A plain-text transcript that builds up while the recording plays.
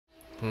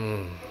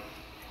This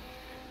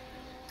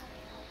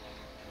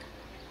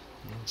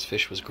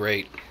fish was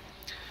great.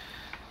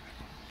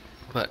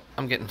 But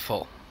I'm getting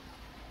full.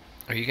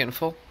 Are you getting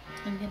full?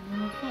 I'm getting a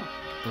little full.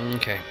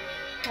 Okay.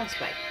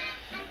 That's right.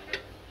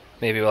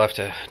 Maybe we'll have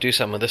to do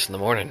something with this in the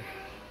morning.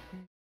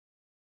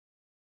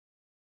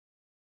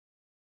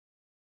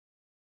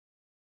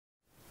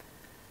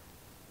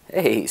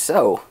 Hey,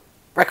 so,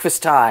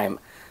 breakfast time.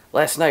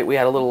 Last night we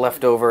had a little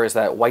leftover. Is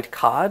that white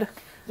cod?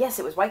 Yes,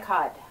 it was white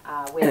cod.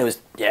 And it was,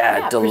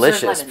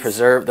 delicious.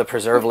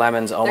 Preserved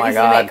lemons. Oh my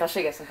God. I'll show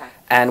you guys sometime.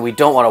 And we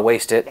don't want to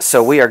waste it,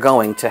 so we are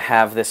going to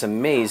have this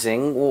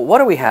amazing...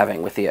 What are we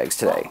having with the eggs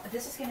today? Well,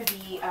 this is going to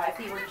be, if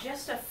it were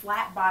just a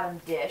flat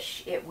bottom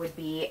dish, it would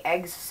be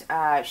eggs,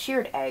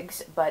 sheared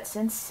eggs, but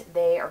since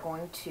they are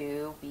going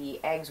to be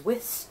eggs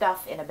with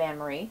stuff in a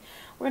bain-marie,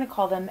 we're going to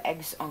call them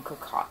eggs en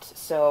cocotte.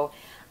 So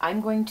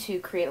I'm going to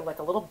create like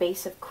a little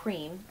base of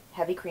cream,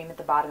 heavy cream at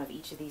the bottom of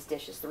each of these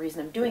dishes. The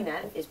reason I'm doing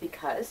that is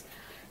because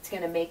it's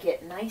going to make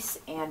it nice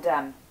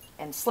and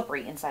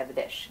slippery inside the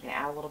dish. I'm going to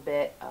add a little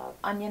bit of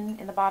onion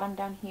in the bottom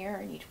down here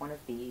in each one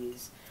of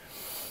these.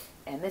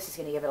 And this is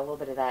going to give it a little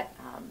bit of that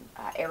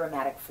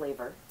aromatic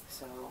flavor.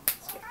 So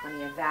let's get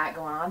plenty of that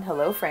going on.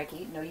 Hello,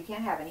 Frankie. No, you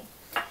can't have any.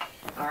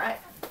 All right.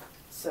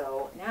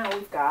 So now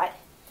we've got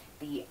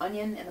the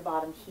onion in the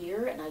bottom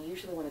here, and I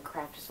usually want to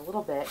crack just a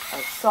little bit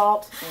of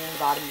salt in the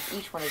bottom of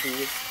each one of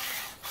these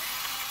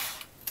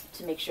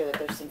to make sure that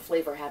there's some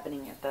flavor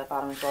happening at the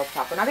bottom as well as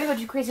top. We're not going to go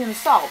too crazy on the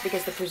salt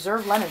because the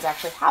preserved lemons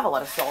actually have a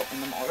lot of salt in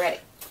them already.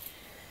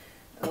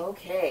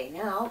 Okay,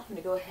 now I'm going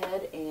to go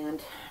ahead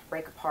and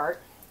break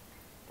apart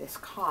this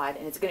cod,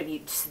 and it's going to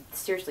be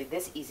seriously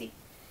this easy.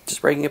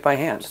 Just breaking it by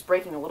hand. Just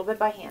breaking a little bit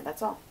by hand,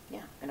 that's all.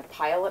 Yeah, I'm going to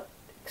pile it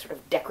sort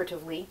of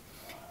decoratively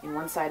in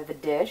one side of the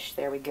dish.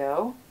 There we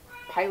go.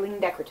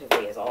 Piling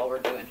decoratively is all we're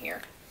doing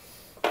here.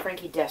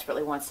 Frankie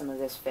desperately wants some of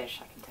this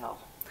fish, I can tell.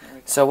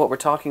 So what we're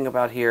talking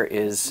about here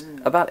is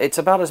about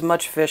as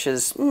much fish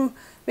as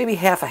maybe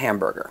half a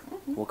hamburger,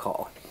 we'll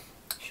call it.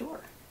 Sure.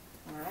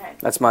 All right.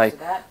 That's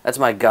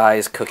my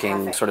guy's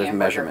cooking sort of hamburger.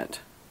 measurement.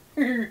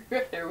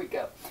 There we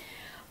go.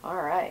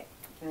 All right.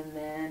 And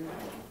then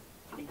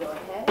we go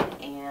ahead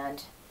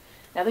and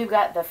now that we've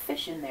got the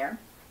fish in there,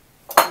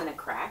 I'm going to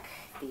crack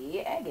the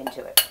egg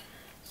into it.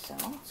 So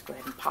let's go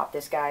ahead and pop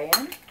this guy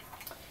in.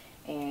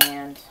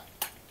 And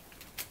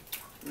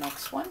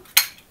next one.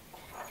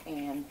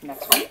 And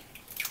next one.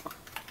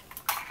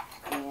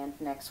 And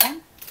next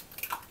one.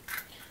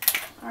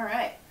 All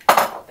right.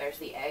 There's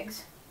the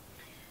eggs.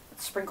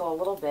 Let's sprinkle a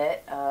little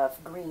bit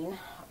of green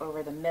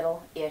over the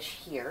middle-ish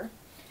here.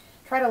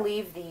 Try to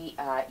leave the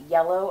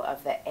yellow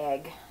of the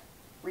egg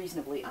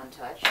reasonably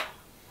untouched.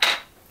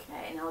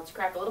 Okay, now let's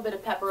crack a little bit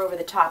of pepper over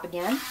the top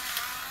again.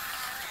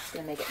 It's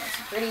going to make it nice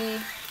and pretty.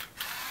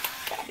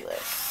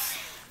 Fabulous.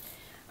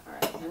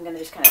 Alright, I'm going to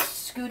just kind of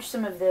scooch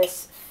some of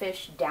this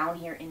fish down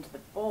here into the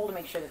bowl to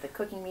make sure that the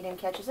cooking medium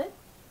catches it.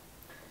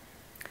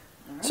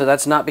 Right. So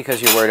that's not because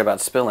you're worried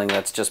about spilling,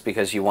 that's just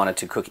because you want it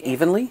to cook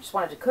evenly? Just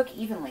want it to cook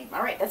evenly.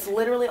 Alright, that's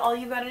literally all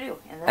you've got to do.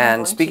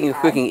 And speaking of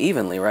cooking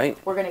evenly, right?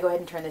 We're going to go ahead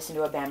and turn this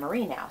into a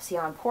bain-marie now. See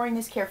how I'm pouring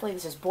this carefully?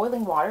 This is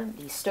boiling water.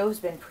 The stove's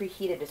been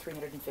preheated to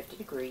 350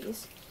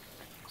 degrees.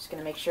 Just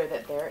going to make sure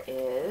that there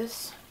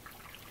is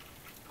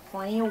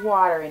plenty of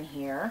water in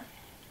here.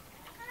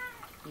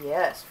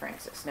 Yes,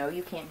 Francis. No,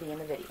 you can't be in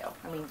the video.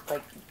 I mean,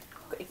 like,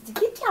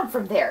 get down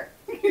from there.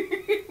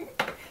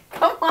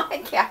 Come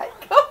on, cat.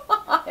 Come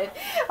on.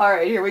 All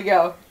right, here we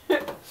go.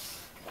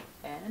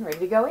 And ready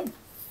to go in.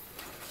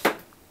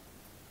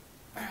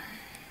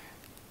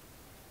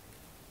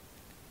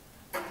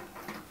 Be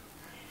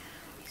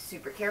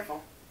super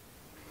careful.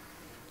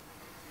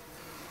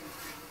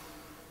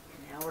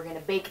 Now we're going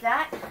to bake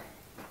that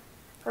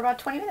for about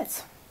 20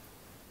 minutes.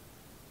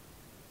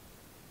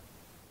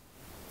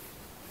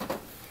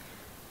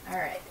 All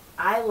right,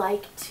 I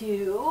like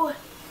to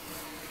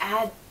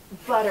add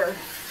butter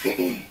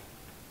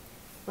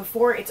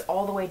before it's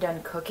all the way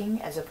done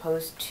cooking as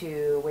opposed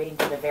to waiting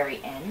to the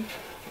very end.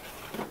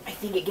 I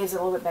think it gives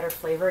it a little bit better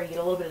flavor. You get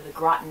a little bit of the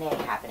gratin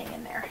happening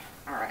in there.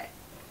 All right.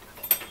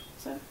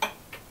 So,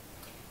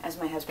 as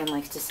my husband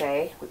likes to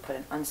say, we put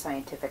an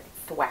unscientific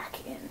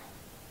thwack in.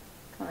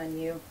 Come on,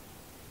 you.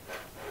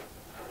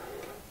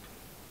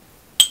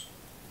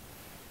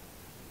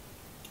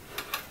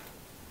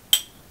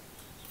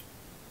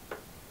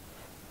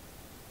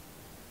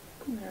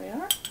 There we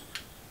are.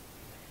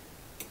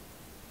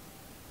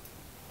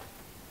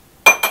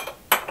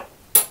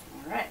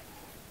 Alright.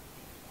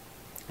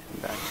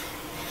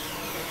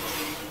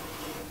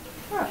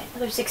 Alright,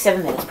 another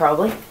 6-7 minutes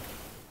probably.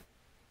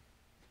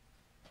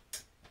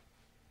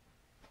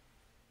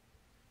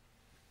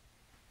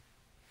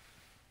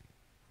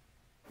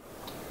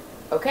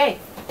 Okay.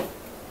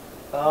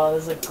 Oh,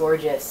 this looks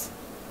gorgeous.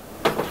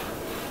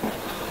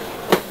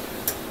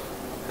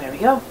 There we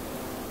go.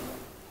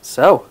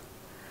 So,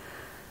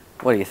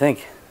 what do you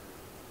think?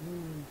 I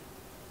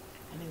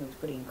think it was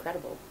pretty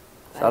incredible.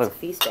 That's a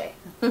feast day.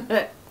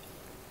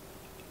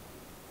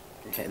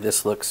 Okay,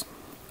 this looks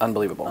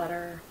unbelievable.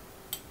 Butter.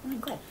 I'm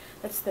glad.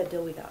 That's the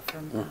dill we got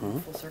from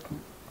Full Circle.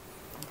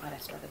 I'm glad I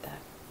started that.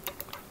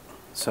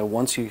 So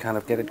once you kind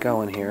of get it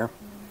going here,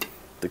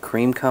 the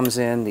cream comes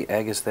in, the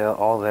egg is there,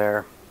 all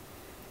there.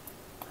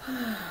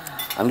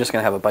 I'm just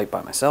going to have a bite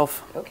by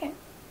myself. Okay.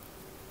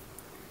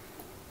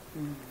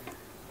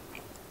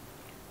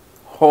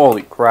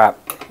 Holy crap.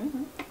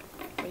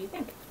 What do you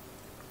think?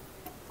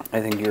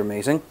 I think you're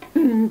amazing.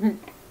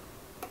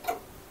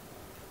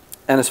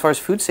 And as far as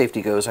food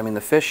safety goes, I mean,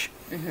 the fish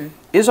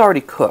is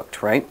already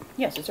cooked, right?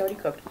 Yes, it's already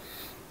cooked.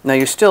 Now,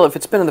 you're still, if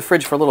it's been in the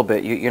fridge for a little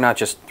bit, you're not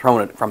just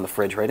throwing it from the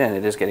fridge right in.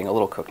 It is getting a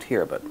little cooked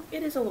here, but...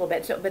 It is a little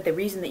bit. So, but the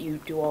reason that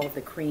you do all of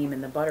the cream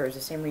and the butter is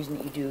the same reason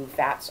that you do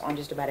fats on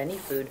just about any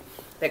food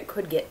that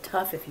could get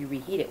tough if you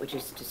reheat it, which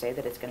is to say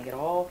that it's going to get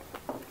all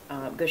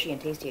gushy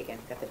and tasty again.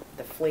 Got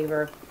the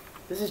flavor.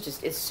 This is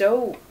just, it's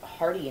so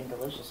hearty and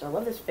delicious. I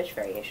love this fish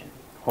variation.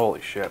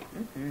 Holy shit.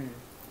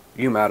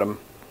 You, madam.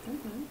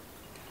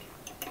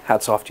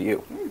 Hats off to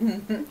you.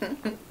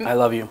 I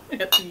love you.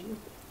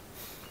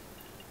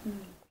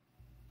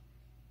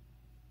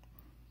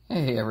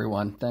 Hey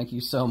everyone, thank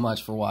you so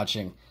much for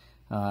watching.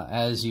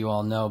 As you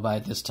all know by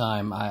this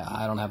time,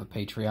 I don't have a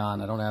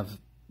Patreon. I don't have,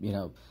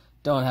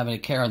 don't have any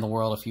care in the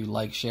world if you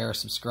like, share,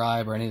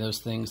 subscribe, or any of those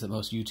things that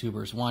most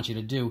YouTubers want you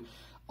to do.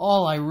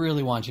 All I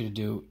really want you to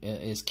do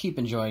is keep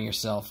enjoying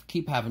yourself,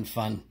 keep having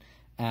fun,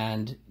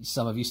 and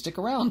some of you stick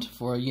around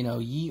for,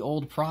 ye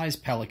old prize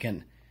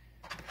pelican.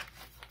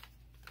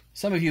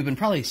 Some of you have been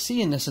probably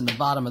seeing this in the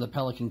bottom of the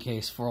pelican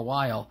case for a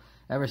while,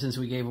 ever since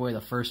we gave away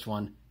the first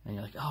one. And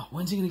you're like, oh,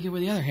 when's he going to give away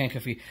the other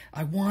handcuff key?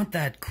 I want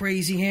that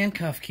crazy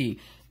handcuff key.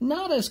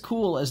 Not as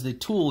cool as the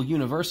Tool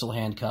Universal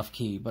handcuff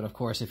key, but of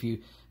course, if you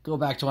go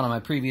back to one of my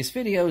previous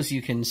videos,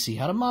 you can see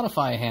how to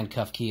modify a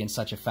handcuff key in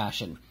such a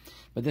fashion.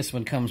 But this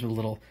one comes with a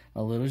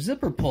little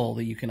zipper pull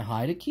that you can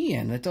hide a key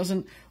in. That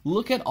doesn't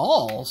look at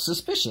all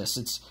suspicious.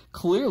 It's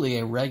clearly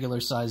a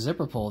regular size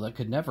zipper pull that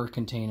could never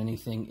contain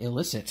anything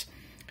illicit.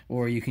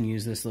 Or you can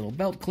use this little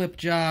belt clip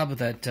job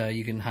that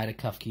you can hide a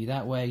cuff key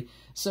that way.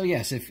 So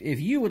yes, if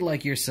you would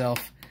like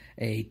yourself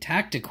a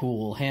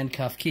tactical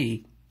handcuff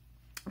key,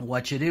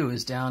 what you do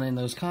is down in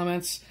those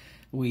comments,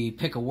 we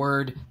pick a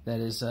word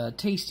that is a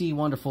tasty,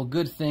 wonderful,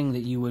 good thing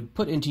that you would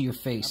put into your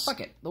face.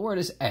 Fuck it. The word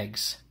is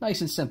eggs. Nice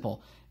and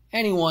simple.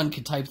 Anyone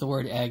can type the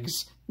word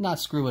eggs, not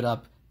screw it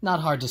up, not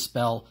hard to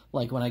spell,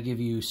 like when I give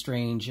you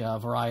strange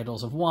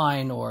varietals of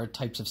wine or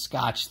types of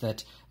scotch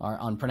that are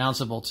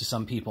unpronounceable to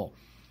some people.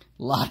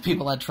 A lot of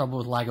people had trouble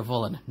with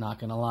Lagavulin, not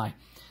going to lie.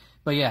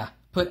 But yeah,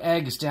 put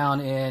eggs down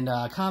in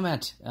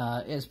comment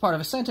as part of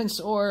a sentence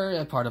or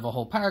a part of a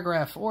whole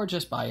paragraph or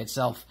just by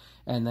itself.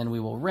 And then we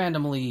will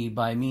randomly,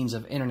 by means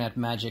of internet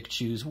magic,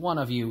 choose one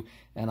of you.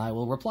 And I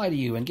will reply to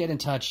you and get in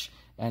touch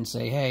and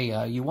say,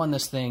 hey, you won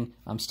this thing.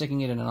 I'm sticking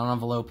it in an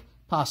envelope,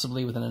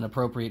 possibly with an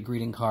appropriate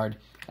greeting card.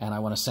 And I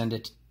want to send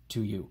it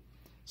to you.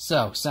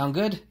 So, sound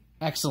good?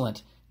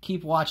 Excellent.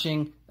 Keep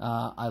watching.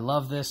 I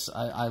love this.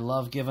 I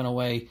love giving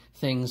away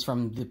things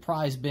from the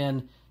prize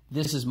bin.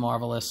 This is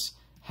marvelous.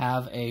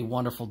 Have a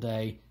wonderful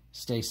day.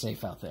 Stay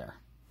safe out there.